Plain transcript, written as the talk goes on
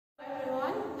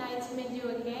to meet you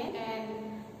again,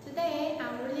 and today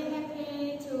I'm really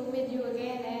happy to meet you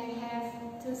again and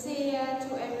have to share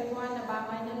to everyone about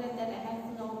my knowledge that I have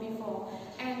known before.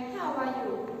 And how are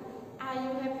you? Are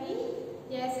you happy?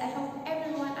 Yes, I hope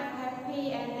everyone are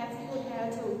happy and have good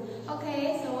health too.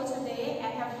 Okay, so today I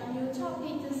have a new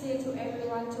topic to share to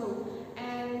everyone too.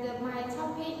 And my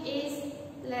topic is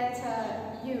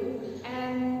letter U.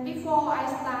 And before I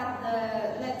start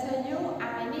the letter U,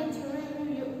 I need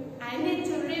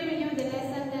to review the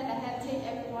lesson that I have taught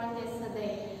everyone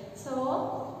yesterday. So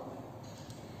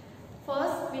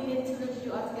first we need to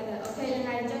review all together. Okay,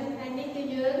 ngàyនេះគឺ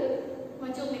យើងម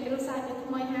កជួបអ្នកគ្រូសាស្ត្រ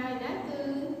ថ្មីហើយណាគឺ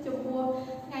ចំពោះ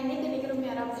ថ្ងៃនេះគឺអ្នកគ្រូមា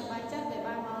នអារម្មណ៍សប្បាយចិត្តដែល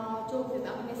បានមកជួបអ្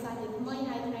នកគ្រូសាស្ត្រថ្មី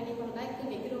ហើយថ្ងៃនេះផងដែរគឺ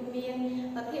អ្នកគ្រូមាន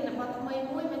ប្រធានបទថ្មី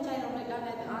មួយមកចែករំលែកដល់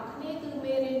អ្នកទាំងអស់គ្នាគឺ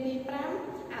មេរៀនទី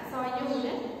5អក្សរ U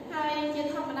ណាហើយជា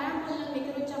ធម្មតាមុននឹងអ្នក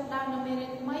គ្រូចាប់ផ្ដើមនៅមេរៀ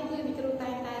នថ្មីគឺអ្នកគ្រូតែ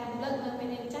ងតែរំលឹកនៅមេ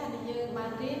រៀនចាស់ដែលយើងបា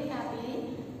នរៀនកាលពី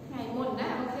ថ្ងៃមុនណា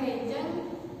អូខេអញ្ចឹង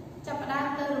ចាប់ផ្ដើម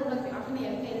ទៅរំលឹកទាំងអស់គ្នា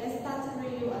អូខេ let's start to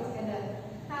review all together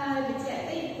ហើយវិជ្ជា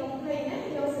ទីកុំភ្លេចណា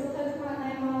យកសៀវភៅខ្មៅ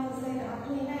ណែមកសរសេរទាំងអស់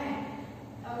គ្នាណា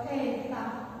អូខេតោះ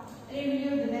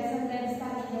review the lesson that we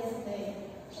studied yesterday.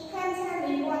 Who can tell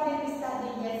me what did we study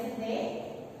yesterday?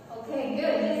 Okay,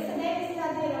 good. Yesterday we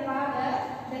studied about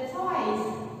the toys.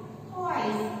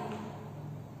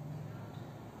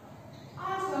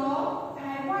 Also,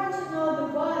 I want to know the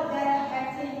word that I have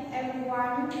taught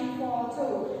everyone before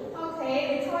too. Okay,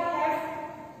 the toy have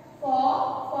four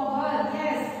words.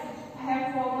 Yes, I have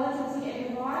 4 words to teach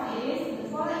everyone. The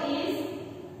first is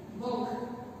book.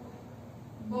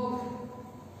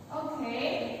 Okay,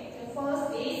 the first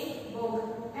is book.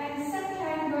 And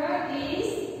second word is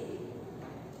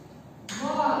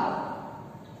ball.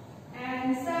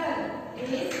 And third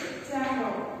is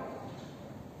jungle.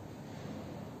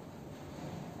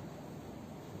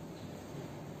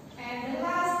 And the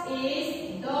last is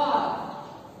dog.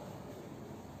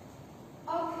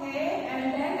 Okay, and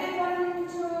then I want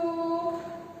to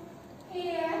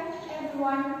hear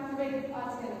everyone read all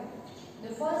together.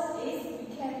 The first is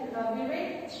we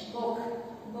read book.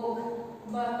 Book.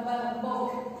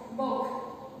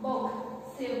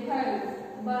 Silver.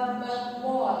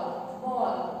 Ball.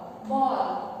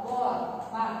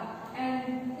 And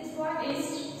this one is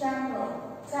jungle.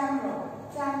 Silent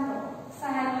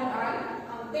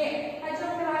on bed. I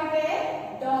just like it.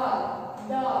 Dog.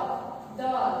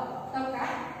 Tao cá.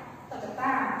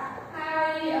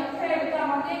 Hi, okay, bây giờ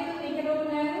mình đi cứ cái đôi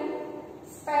nến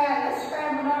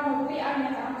spare mà nó một cái anh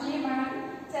nhà cảm chi mà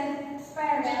trên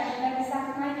spare là bisa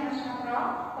cái này nhà đó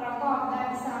còn là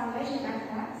bisa lấy những anh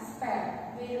khác spare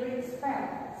we read spare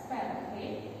okay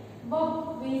book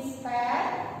we spare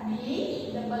b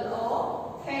double o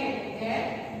k again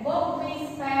book we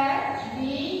spare b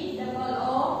double o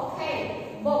k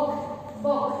book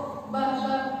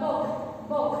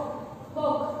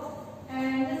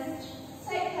and the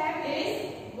second is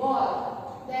ball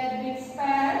that we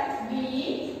spare b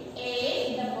a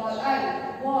double l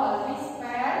ball we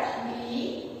spare b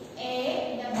a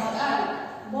double l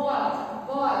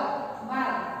ball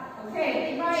okay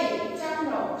right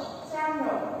jungle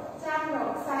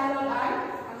silent l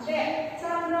okay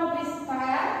jungle we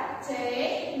spare j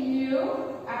u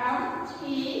m t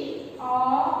r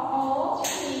o t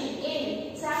e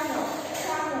jungle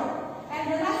and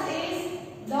the last is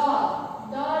dog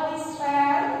we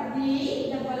spare d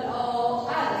double o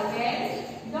l again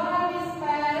dog we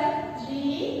spare d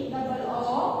double o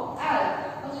l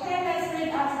okay let's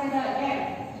read all together again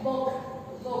book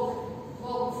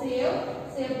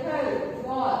silver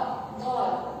ball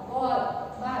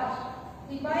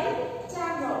vì vậy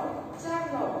jungle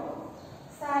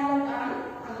silent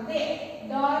on bed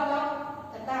dog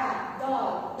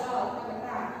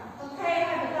okay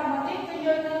ហើយបន្តមកទៀតគឺ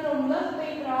យើងនឹងរំលឹកពី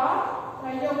ប្រ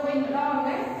យោគវិញម្ដង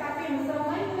ណាកាលពីម្សិល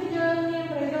មិញគឺយើងមាន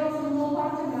ប្រយោគសំណួរផង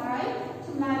ចំណាយ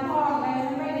ផងដែល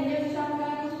ពេលដែលយើងចង់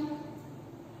ដឹង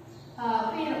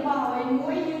ពីរបស់អ្វីមួ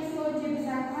យយើងសួរជាភា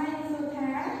សាខ្មែរយើងសួរ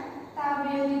ថាតើ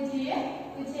វាគឺ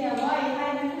ជាអ្វីហើ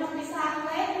យនៅក្នុងភាសាអង់គ្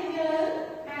លេសគឺយើង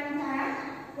អានថា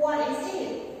what is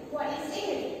it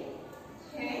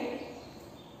okay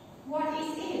what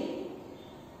is it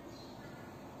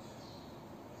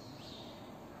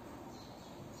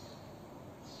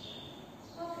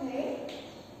okay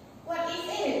what is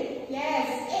it yes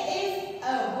it is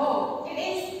a book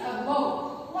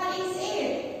what is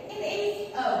it is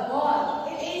a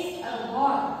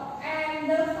ball and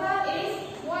the third is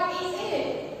what is it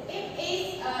is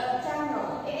a jungle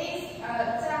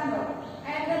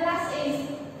and the last is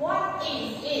what is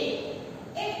it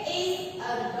is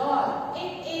a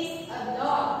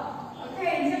dog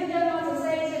okay អញ្ចឹងយើងមកសរ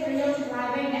សេរជាប្រយោគចម្លើយ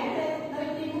វិញណានៅ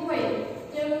ទី1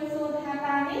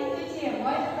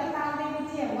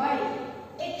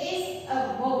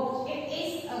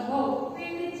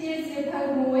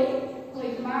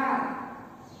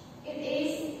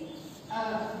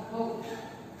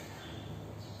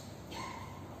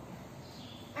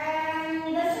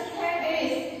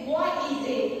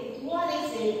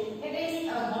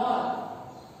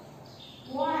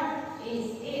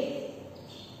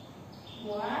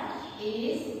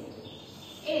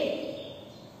 It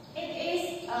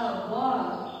is a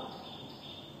word.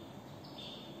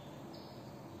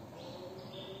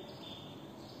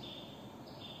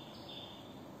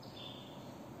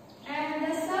 And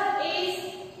the third is,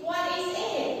 what is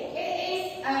it? It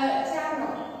is a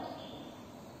general.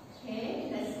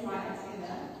 Okay, let's write it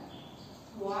together.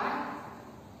 What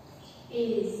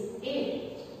is it?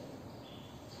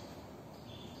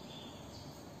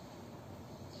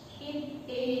 It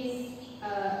is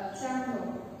a jungle.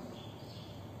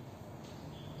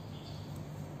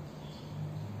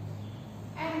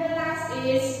 And the last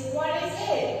is, what is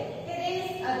it? It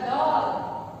is a dog.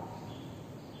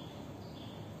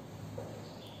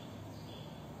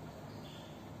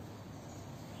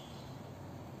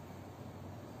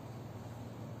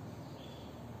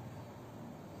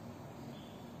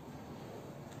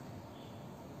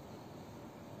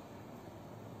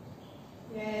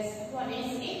 Yes, what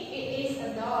is it? It is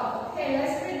a dog. Okay,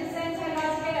 let's read the sentence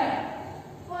all together.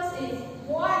 First is,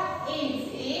 what is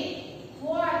it?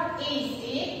 What is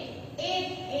it? It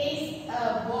is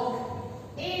a book.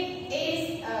 It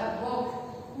is a book.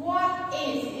 What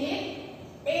is it?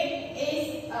 It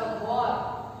is a word.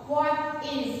 What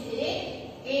is it?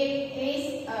 It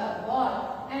is a word.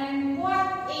 And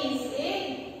what is it?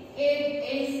 It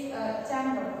is a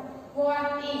jungle.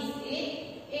 What is it?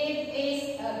 It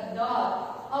is a dog.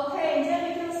 Okay,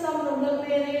 jadi kita semua belum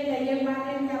beri dan yang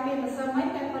makin kami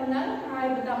bersama dan pernah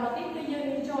hai pertama itu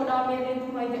yang coba beri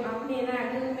tu mai dengan ni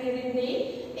nak tu beri ni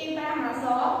kita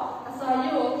masuk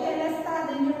you. Okay, let's start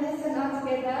the new lesson all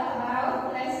together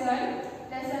about lesson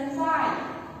 5.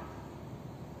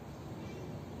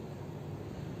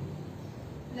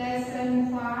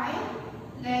 Lesson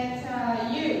 5,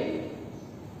 letter U.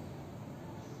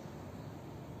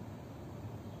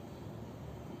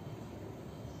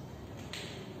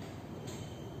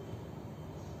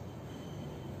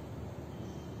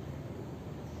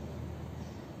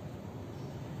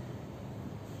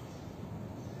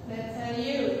 Letter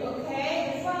U.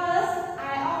 Okay, first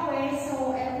I always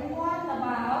show everyone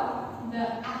about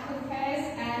the uppercase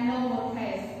and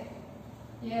lowercase.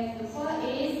 Yes, the first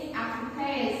is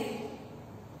uppercase,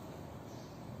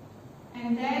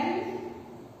 and then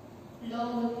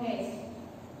lowercase.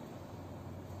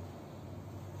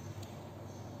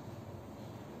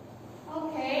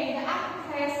 Okay, the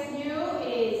uppercase U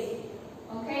is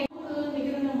okay.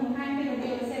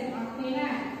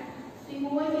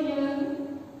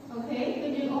 Okay, cứ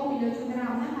dương ô bây giờ chúng ta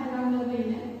làm nhé, hai lần nữa về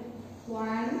nhé.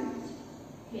 One,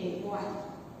 okay, one.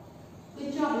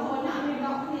 Good job, hồi nãy mình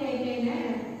đọc cái này về nè.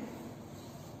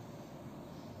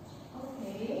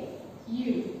 Okay,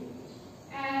 you.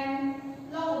 And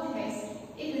lowercase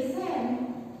is the same.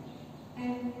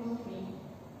 And okay.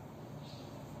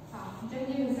 Cho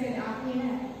như mình sẽ đọc như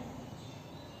này.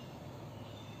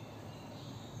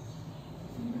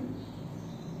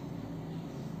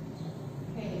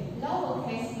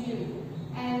 Lowercase u,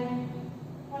 and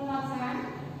one more time,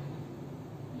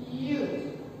 u,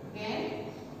 again,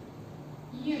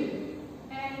 u,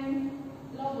 and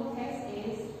lowercase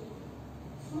is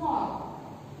small.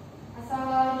 So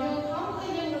you không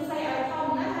cứ như mình say ở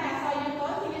không nữa ha, so you có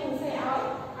như mình say ở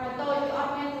tôi cứ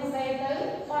ở ngay mình say tới,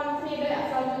 còn khi đấy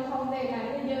so you không đây là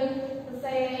cái như mình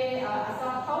say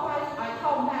so không ở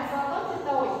không ha, so tốt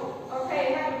cho tôi.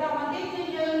 Okay, ha, chúng ta mang tiếp như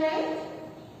như đấy.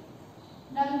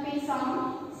 Nâng pi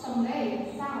sóng sầm lê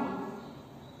sao?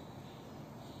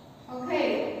 Ok,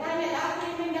 ta nhận đã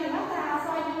khi mình nhận bắt ta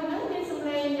soi như nâng pi sầm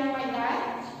lê nhà mày đấy.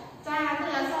 Ta tức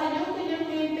là soi như cái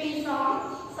như pi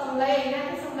sóng sầm lê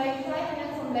nha, sầm lê khói cái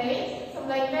sầm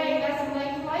lê đây là sầm lê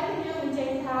khói cái như mình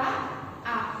trên thá.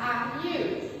 You,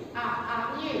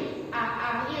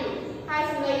 you. Hai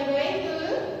sầm lê với cứ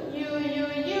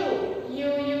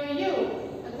you.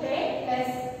 Okay,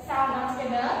 let's sound out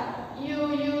together. You,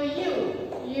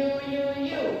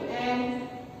 and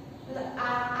you.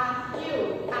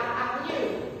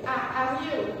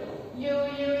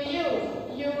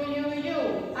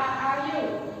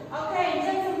 Okay,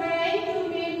 just to make to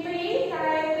mean three,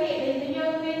 hai việc để cho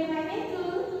nhân viên hai cái cứ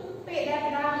việc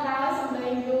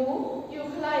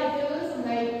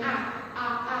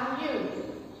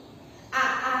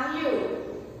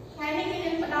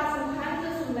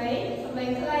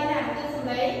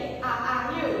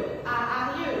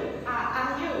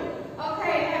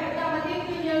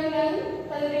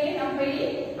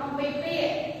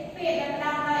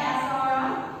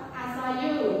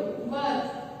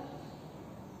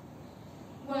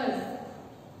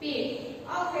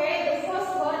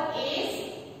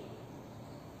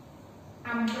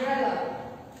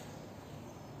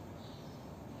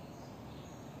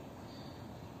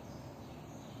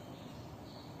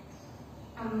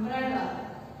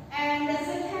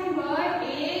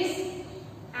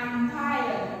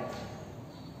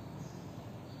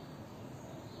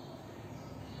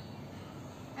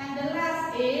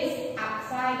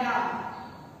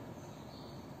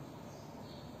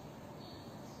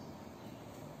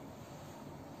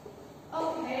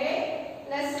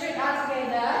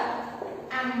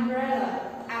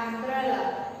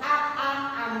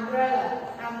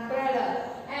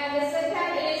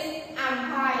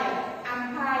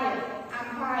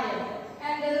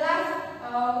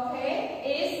Okay,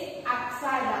 it's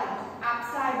upside down.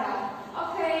 Upside down.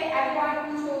 Okay, I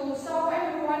want to show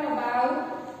everyone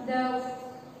about the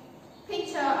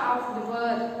picture of the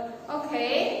word.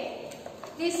 Okay,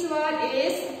 this word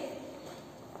is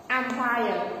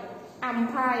empire.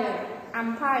 Empire.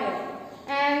 Empire.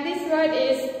 And this word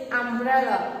is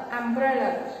umbrella.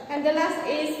 Umbrella. And the last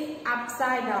is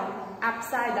upside down.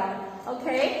 Upside down.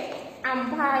 Okay,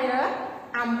 empire.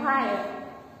 Empire.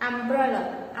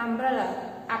 Umbrella. Umbrella.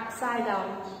 Upside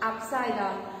down. Upside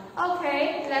down.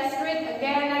 Okay, let's read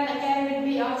again and again with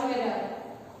me all together.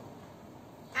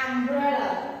 Umbrella.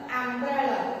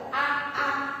 Umbrella.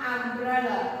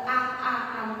 Umbrella.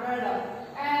 Umbrella.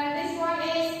 And this one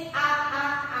is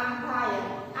empire.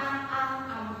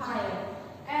 Empire.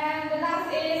 And the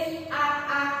last is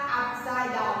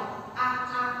upside down.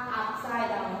 Upside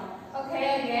down. Okay,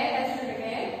 again, let's read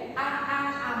again.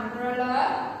 Umbrella.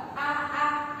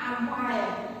 Empire.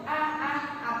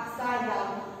 Upside down.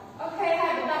 Okay,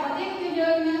 hai bạn đọc tiếp cho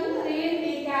dương những riêng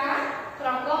đi cá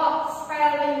trọc gọt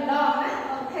spelling đòn á.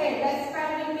 Okay, let's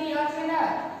spell with me all together.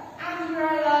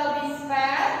 Umbrella we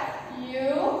spell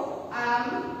U-M-B-R-E-L-L-A.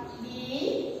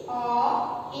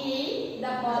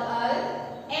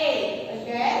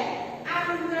 Okay,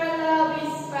 umbrella we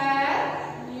spell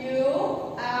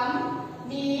U-M-B-E-R-E-L-L-A.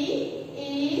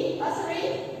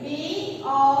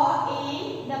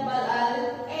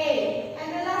 And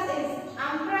the last is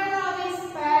umbrella we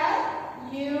spell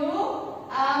U-M-B-R-E-L-L-A.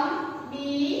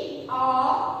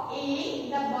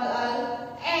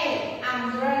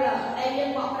 Umbrella. Đây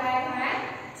dương một ra hả?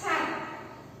 Chặt.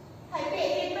 Thầy bị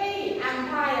tiếp đi.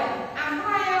 Empire.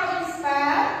 Empire we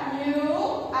spell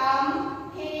U-M-P-I-R-E.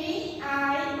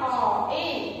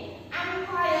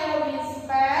 Empire we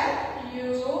spell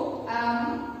U-M-P-I-R-E.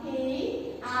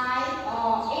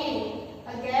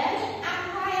 Again,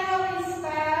 empire we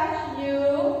spell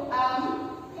U-M-P-I-R-E.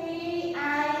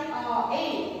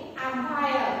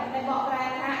 Empire. Đây một ra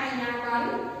hả? Anh nhà cấn.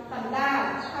 Tầm đào.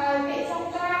 Thời bị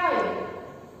sông cao.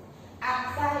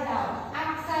 Upside down.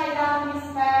 Upside down we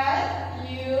spell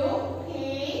U-P-S-I-D-E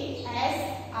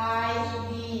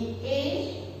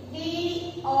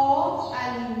D-O-W-N.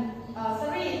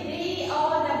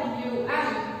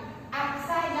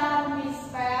 Upside down we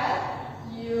spell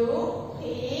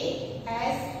U-P-S-I-D-E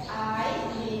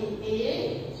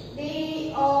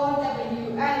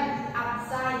D-O-W-N.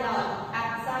 Upside down.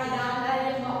 Upside down đây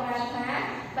là một ra thá.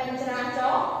 Bên trái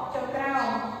chốt, chốt cao.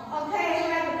 Ok, hai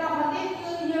bạn đọc mà tiếp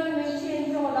cư dương những chuyên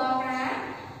vô đo cá.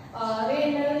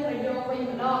 Riêng nơi phải vô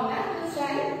bình đo cá cứ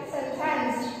sáng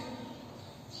sentence.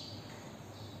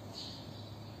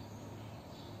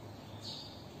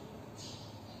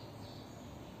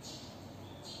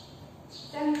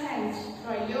 Sentence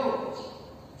rồi vô.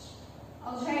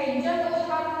 Ok, cho tôi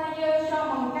cho hai dương cho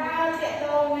bằng cao chạy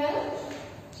đồ nữa.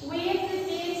 Vì cứ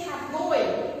chi chặt mũi.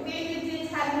 Vì cứ chi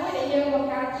chặt mũi để dương bằng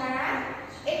cao khá.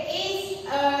 It is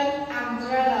an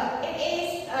umbrella. It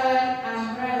is an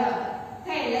umbrella.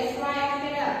 Okay, let's write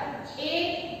together.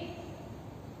 It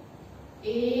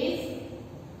is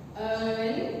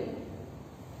an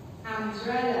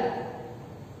umbrella.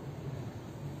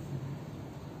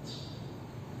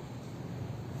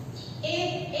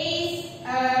 It is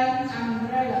an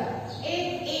umbrella.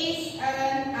 It is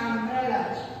an umbrella.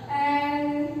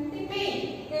 And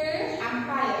repeat.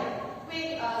 Empire.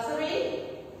 With sorry.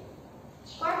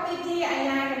 Có cái chia anh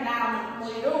em làm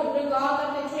mùi rượu đừng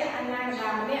có cái chia anh em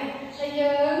làm nè. Bây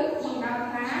giờ bằng đào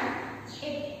khá.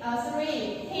 Sorry.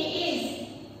 He is.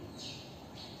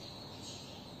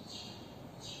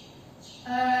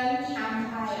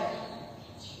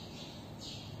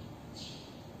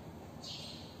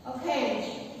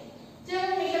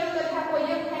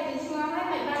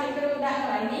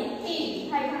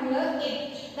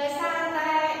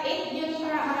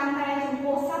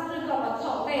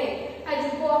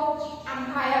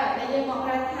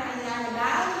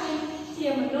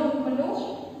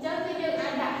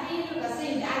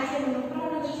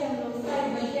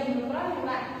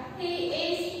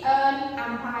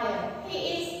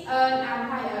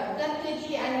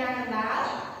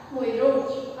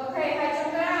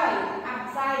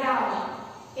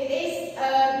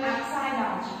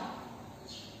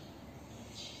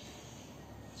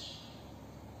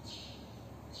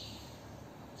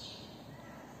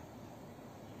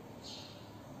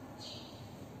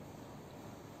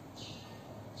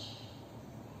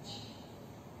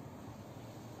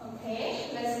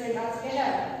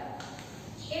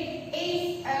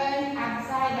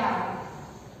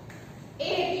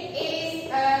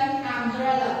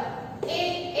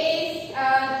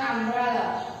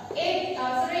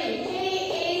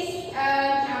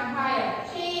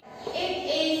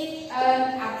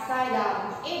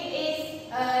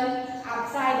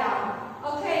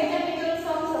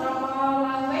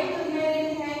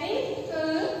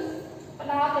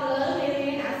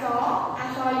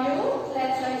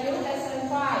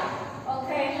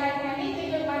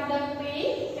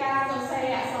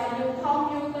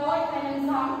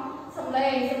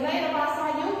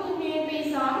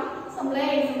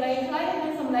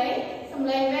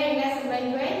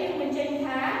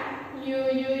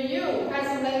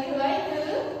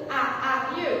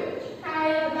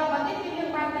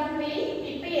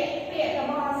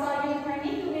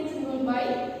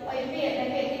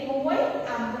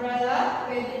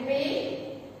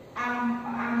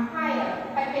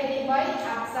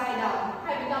 3 upside down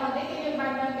ហើយបន្តមកទៀតគឺយើងបា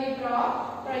នមើលពី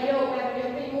ប្រយោគដែលប្រយោ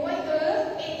គទី1គឺ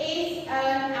it is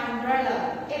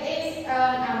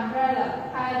an umbrella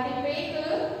ហើយទី2គឺ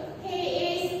he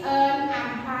is an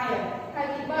umpire ហើយ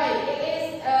ទី3 it is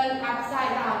an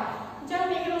upside down អញ្ចឹង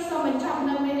អ្នកគ្រូសូមបញ្ចប់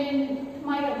នៅមេរៀនថ្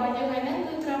មីរបស់យើងហើយហ្នឹង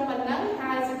គឺត្រឹមប៉ុណ្ណឹង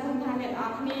ហើយសង្ឃឹមថាអ្នកន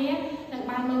រគ្នានឹង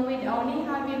បានមើលវីដេអូនេះ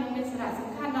ហើយវានឹងមានសារៈសំ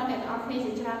ខាន់ដល់អ្នកនរគ្នា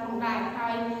ជាច្រើនផងដែរហើ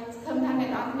យសង្ឃឹមថាអ្នក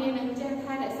នរគ្នានឹងចេះ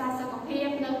ថែរក្សាសុខភាព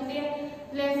នៅផ្ទះ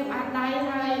លេងសម្អាតដៃ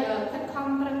ហើយខិតខំ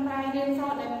ប្រឹងប្រែងរៀនសូ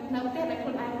ត្រនៅផ្ទះដោយខ្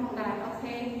លួនឯងផងដែរអូ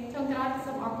ខេចុងក្រោយ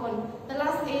សូមអរគុណ The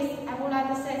last is I would like